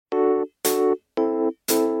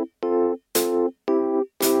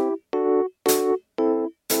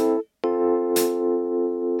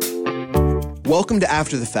Welcome to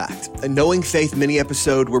After the Fact, a Knowing Faith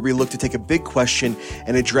mini-episode where we look to take a big question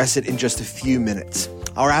and address it in just a few minutes.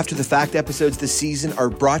 Our After the Fact episodes this season are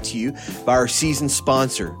brought to you by our season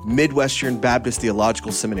sponsor, Midwestern Baptist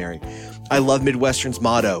Theological Seminary. I love Midwestern's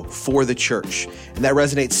motto, for the church, and that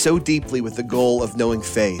resonates so deeply with the goal of knowing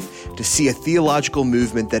faith, to see a theological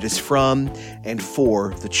movement that is from and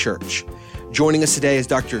for the church. Joining us today is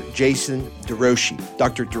Dr. Jason DeRouchie.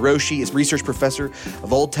 Dr. DeRouchie is Research Professor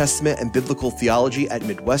of Old Testament and Biblical Theology at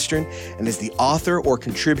Midwestern and is the author or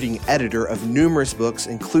contributing editor of numerous books,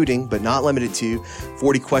 including, but not limited to,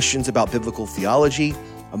 40 Questions About Biblical Theology,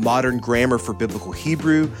 A Modern Grammar for Biblical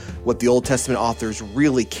Hebrew, What the Old Testament authors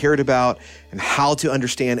really cared about, and how to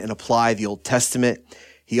understand and apply the Old Testament.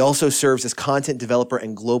 He also serves as content developer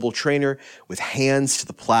and global trainer with Hands to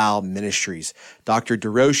the Plow Ministries. Dr.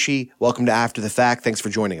 DeRouchie, welcome to After the Fact. Thanks for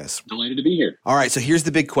joining us. Delighted to be here. All right, so here's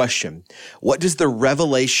the big question. What does the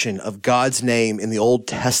revelation of God's name in the Old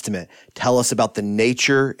Testament tell us about the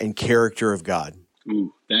nature and character of God?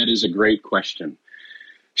 Ooh, that is a great question.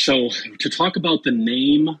 So to talk about the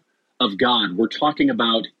name of God, we're talking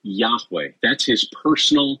about Yahweh. That's his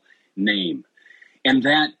personal name. And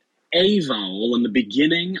that A vowel in the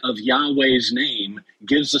beginning of Yahweh's name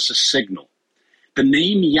gives us a signal. The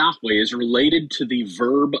name Yahweh is related to the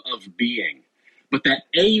verb of being, but that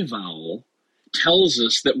A vowel tells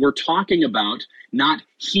us that we're talking about not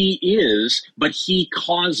he is, but he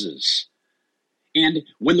causes. And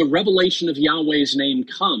when the revelation of Yahweh's name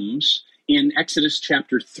comes in Exodus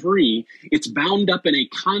chapter 3, it's bound up in a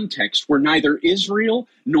context where neither Israel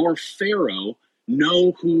nor Pharaoh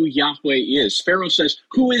know who Yahweh is. Pharaoh says,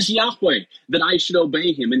 "Who is Yahweh that I should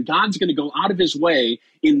obey him?" And God's going to go out of his way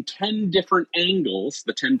in 10 different angles,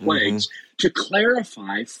 the 10 plagues, to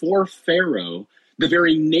clarify for Pharaoh the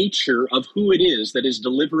very nature of who it is that is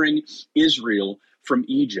delivering Israel from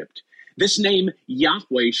Egypt. This name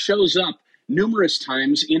Yahweh shows up numerous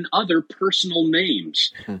times in other personal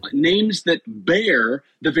names, names that bear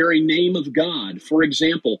the very name of God. For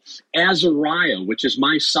example, Azariah, which is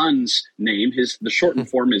my son's name, the shortened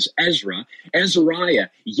form is Ezra. Azariah,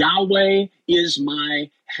 Yahweh is my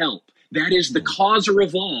help. That is, the causer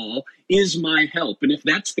of all is my help. And if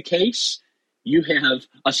that's the case, you have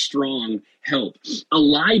a strong help.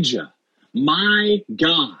 Elijah, my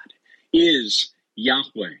God is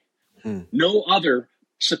Yahweh. No other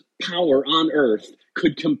power on earth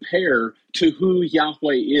could compare to who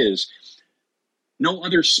Yahweh is. No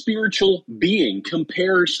other spiritual being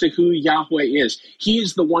compares to who Yahweh is. He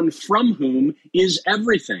is the one from whom is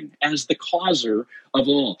everything, as the causer of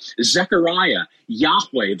all. Zechariah,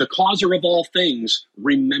 Yahweh, the causer of all things,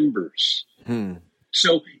 remembers.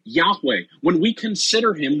 So Yahweh, when we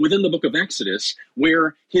consider him within the book of Exodus,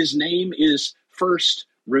 where his name is first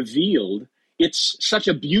revealed, it's such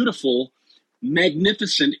a beautiful,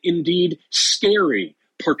 magnificent, indeed scary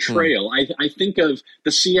portrayal. I think of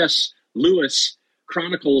the C.S. Lewis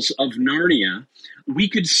Chronicles of Narnia. We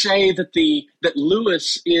could say that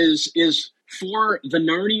Lewis is for the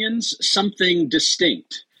Narnians something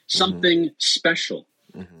distinct, something special.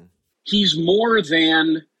 He's more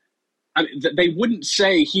than, they wouldn't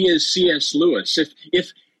say he is C.S. Lewis.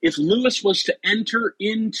 If Lewis was to enter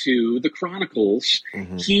into the Chronicles,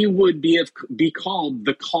 he would be called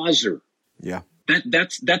the causer. Yeah.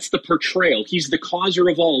 That's the portrayal. He's the causer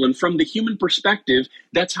of all. And from the human perspective,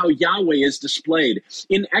 that's how Yahweh is displayed.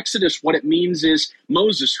 In Exodus, what it means is,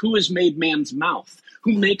 Moses, who has made man's mouth?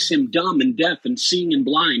 Who makes him dumb and deaf and seeing and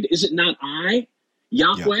blind? Is it not I,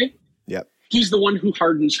 Yahweh? Yep. He's the one who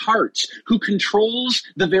hardens hearts, who controls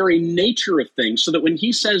the very nature of things, so that when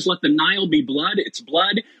he says, let the Nile be blood, it's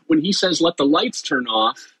blood. When he says, let the lights turn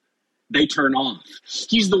off, they turn off.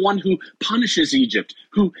 He's the one who punishes Egypt,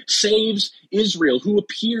 who saves Israel, who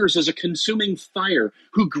appears as a consuming fire,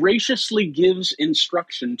 who graciously gives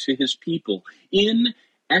instruction to his people. In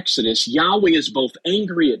Exodus, Yahweh is both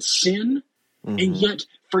angry at sin and yet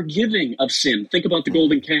forgiving of sin. Think about the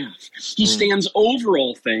golden calf. He stands over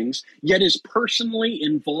all things, yet is personally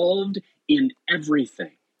involved in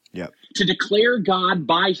everything. Yep. To declare God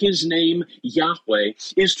by his name, Yahweh,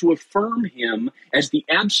 is to affirm him as the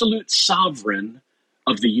absolute sovereign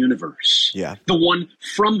of the universe. Yeah. The one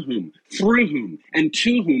from whom, through whom, and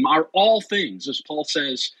to whom are all things, as Paul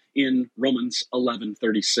says in Romans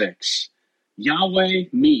 11:36. Yahweh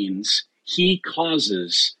means he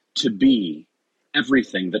causes to be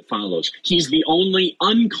everything that follows. He's the only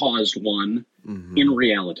uncaused one in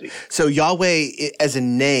reality. So Yahweh as a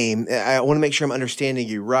name, I want to make sure I'm understanding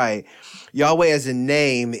you right. Yahweh as a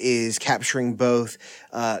name is capturing both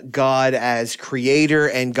God as creator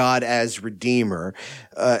and God as redeemer.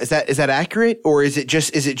 Is that accurate, or is it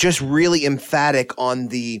just really emphatic on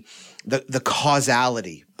the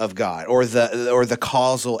causality of God or the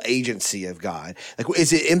causal agency of God? Like,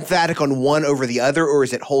 is it emphatic on one over the other, or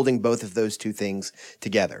is it holding both of those two things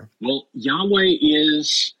together? Well, Yahweh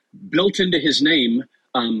is built into his name.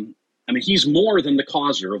 He's more than the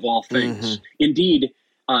causer of all things. Mm-hmm. Indeed,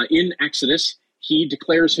 in Exodus, he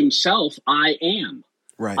declares himself, I am.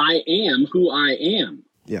 Right. I am who I am.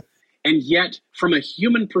 Yeah. And yet, from a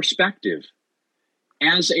human perspective,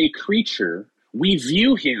 as a creature, we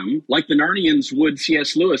view him like the Narnians would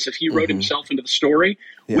C.S. Lewis if he wrote himself into the story.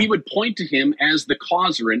 Yeah. We would point to him as the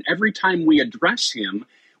causer, and every time we address him,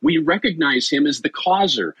 we recognize him as the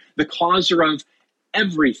causer of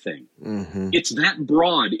everything. It's that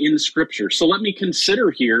broad in Scripture. So let me consider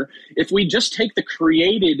here, if we just take the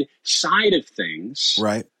created side of things,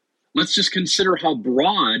 right? Let's just consider how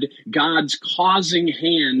broad God's causing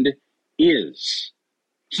hand is.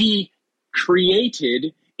 He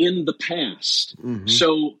created in the past.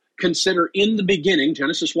 So consider in the beginning,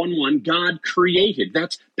 Genesis 1:1, God created.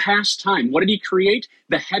 That's past time. What did he create?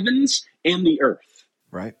 The heavens and the earth.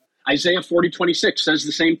 Right. Isaiah 40:26 says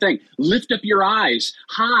the same thing. Lift up your eyes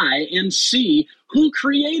high and see who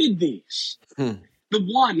created these. The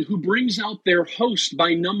one who brings out their host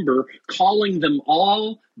by number, calling them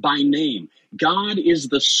all by name. God is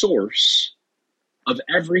the source of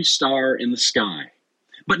every star in the sky.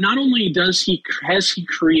 But not only has he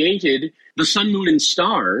created the sun, moon, and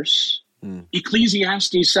stars,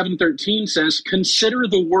 Ecclesiastes 7:13 says, consider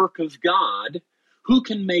the work of God, who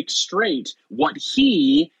can make straight what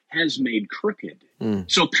he has made crooked.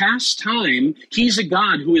 So past time, he's a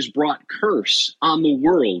God who has brought curse on the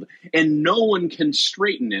world, and no one can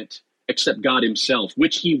straighten it except God himself,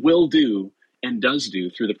 which he will do and does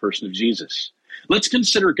do through the person of Jesus. Let's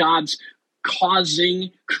consider God's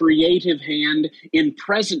causing creative hand in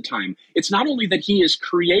present time. It's not only that he is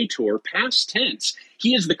creator, past tense,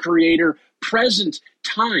 he is the creator, present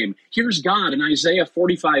time. Here's God in Isaiah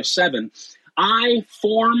 45:7. I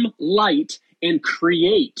form light and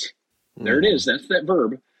create. There it is. That's that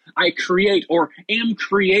verb. I create or am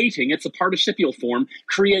creating. It's a participial form.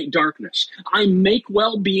 Create darkness. I make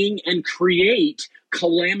well-being and create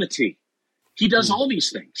calamity. He does all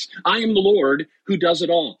these things. I am the Lord who does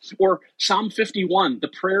it all. Or Psalm 51, the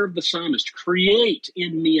prayer of the psalmist, create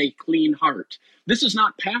in me a clean heart. This is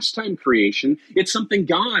not pastime creation. It's something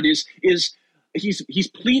God He's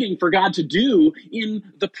pleading for God to do in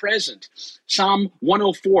the present. Psalm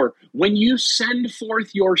 104, when you send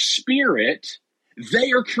forth your spirit,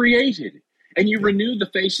 they are created, and you renew the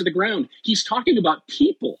face of the ground. He's talking about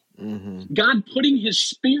people. God putting his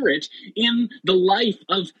spirit in the life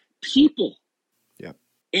of people.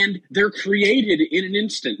 And they're created in an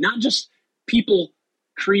instant. Not just people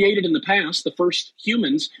created in the past, the first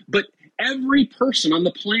humans, but every person on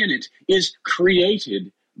the planet is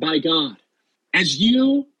created by God. As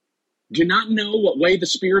you do not know what way the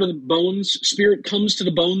spirit comes to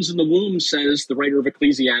the bones in the womb, says the writer of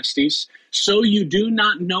Ecclesiastes, so you do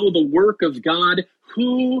not know the work of God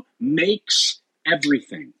who makes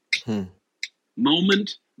everything.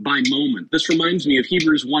 Moment by moment. This reminds me of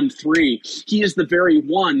Hebrews 1:3. He is the very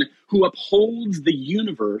one who upholds the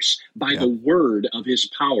universe by the word of his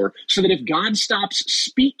power, so that if God stops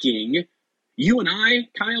speaking, you and I,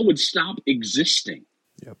 Kyle, would stop existing.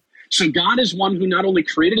 So God is one who not only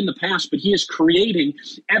created in the past, but he is creating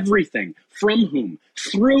everything, from whom,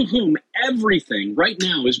 through whom, everything right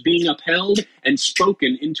now is being upheld and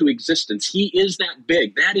spoken into existence. He is that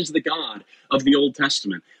big. That is the God of the Old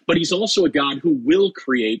Testament. But he's also a God who will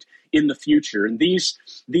create in the future. And these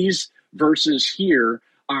verses here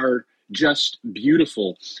are just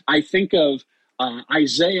beautiful. I think of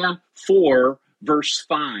Isaiah 4, verse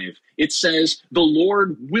 5. It says, the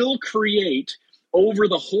Lord will create over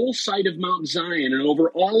the whole site of Mount Zion and over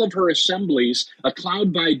all of her assemblies, a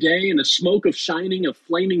cloud by day and a smoke of shining of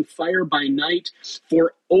flaming fire by night.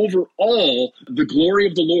 For over all the glory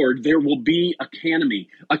of the Lord, there will be a canopy.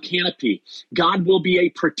 God will be a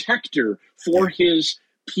protector for his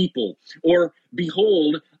people. Or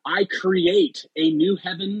behold, I create a new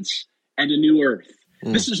heavens and a new earth.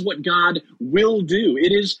 This is what God will do.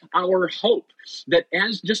 It is our hope that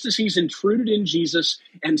just as he's intruded in Jesus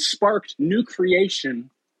and sparked new creation,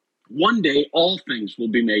 one day all things will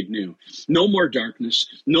be made new. No more darkness,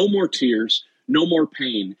 no more tears, no more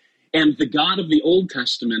pain. And the God of the Old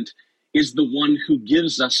Testament is the one who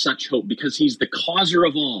gives us such hope, because he's the causer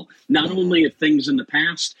of all, not only of things in the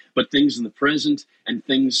past, but things in the present and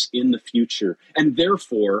things in the future. And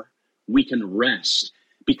therefore, we can rest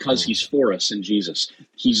because he's for us in Jesus.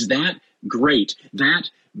 He's that great, that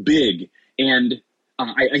big. And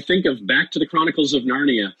I think of back to the Chronicles of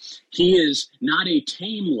Narnia. He is not a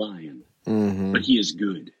tame lion, but he is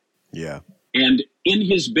good. Yeah. And in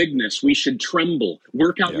his bigness, we should tremble.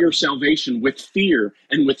 Work out your salvation with fear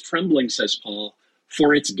and with trembling, says Paul,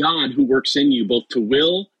 for it's God who works in you both to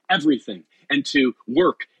will everything and to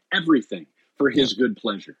work everything for his good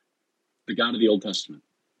pleasure. The God of the Old Testament,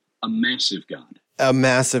 a massive God. A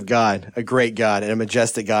massive God, a great God, and a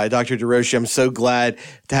majestic God. Dr. DeRouchie, I'm so glad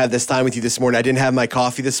to have this time with you this morning. I didn't have my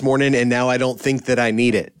coffee this morning, and now I don't think that I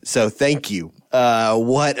need it. So thank you.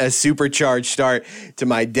 What a supercharged start to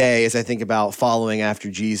my day as I think about following after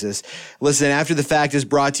Jesus. Listen, After the Fact is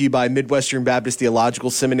brought to you by Midwestern Baptist Theological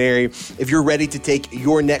Seminary. If you're ready to take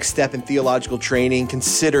your next step in theological training,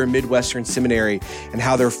 consider Midwestern Seminary and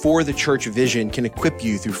how their For the Church vision can equip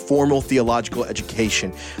you through formal theological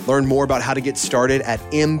education. Learn more about how to get started at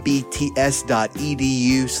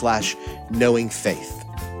mbts.edu/knowingfaith.